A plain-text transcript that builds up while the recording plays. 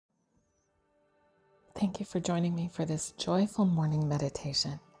Thank you for joining me for this joyful morning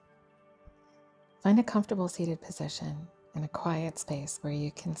meditation. Find a comfortable seated position in a quiet space where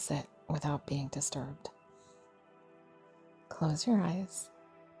you can sit without being disturbed. Close your eyes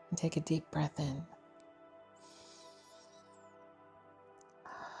and take a deep breath in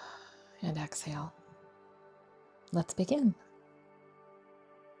and exhale. Let's begin.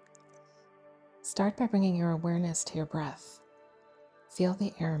 Start by bringing your awareness to your breath. Feel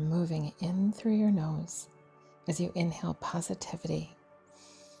the air moving in through your nose as you inhale positivity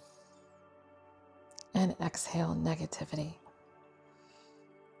and exhale negativity.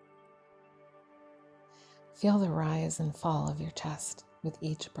 Feel the rise and fall of your chest with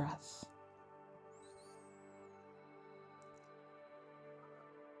each breath.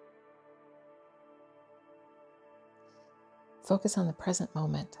 Focus on the present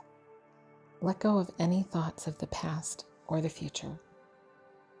moment. Let go of any thoughts of the past or the future.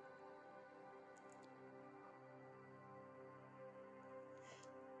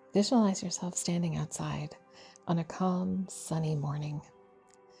 Visualize yourself standing outside on a calm, sunny morning.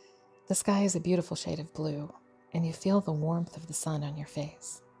 The sky is a beautiful shade of blue, and you feel the warmth of the sun on your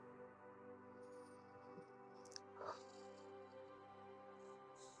face.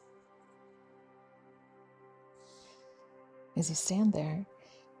 As you stand there,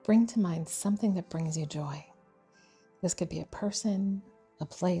 bring to mind something that brings you joy. This could be a person, a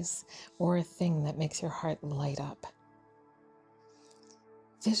place, or a thing that makes your heart light up.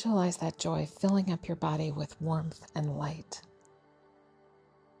 Visualize that joy filling up your body with warmth and light.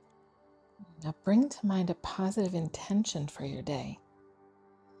 Now bring to mind a positive intention for your day.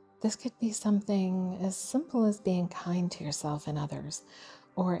 This could be something as simple as being kind to yourself and others,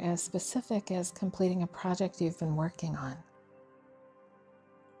 or as specific as completing a project you've been working on.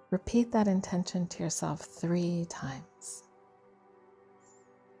 Repeat that intention to yourself 3 times.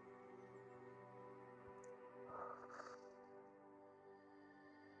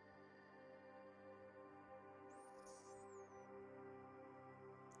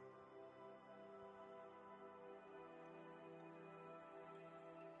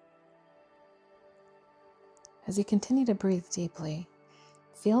 As you continue to breathe deeply,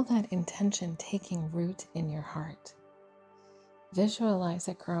 feel that intention taking root in your heart. Visualize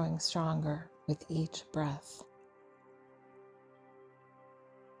it growing stronger with each breath.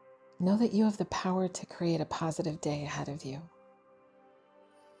 Know that you have the power to create a positive day ahead of you.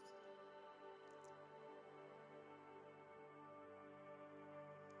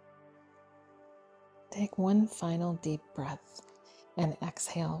 Take one final deep breath and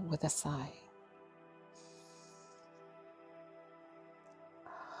exhale with a sigh.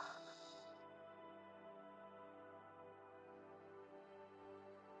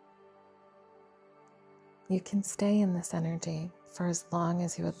 You can stay in this energy for as long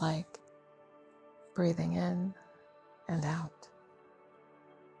as you would like, breathing in and out.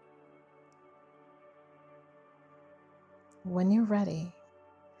 When you're ready,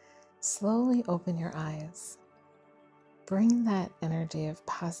 slowly open your eyes. Bring that energy of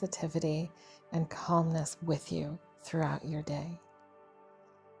positivity and calmness with you throughout your day.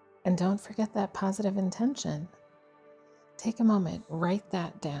 And don't forget that positive intention. Take a moment, write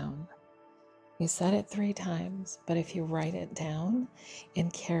that down. You said it 3 times, but if you write it down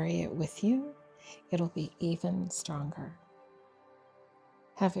and carry it with you, it'll be even stronger.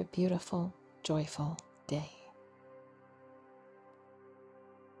 Have a beautiful, joyful day.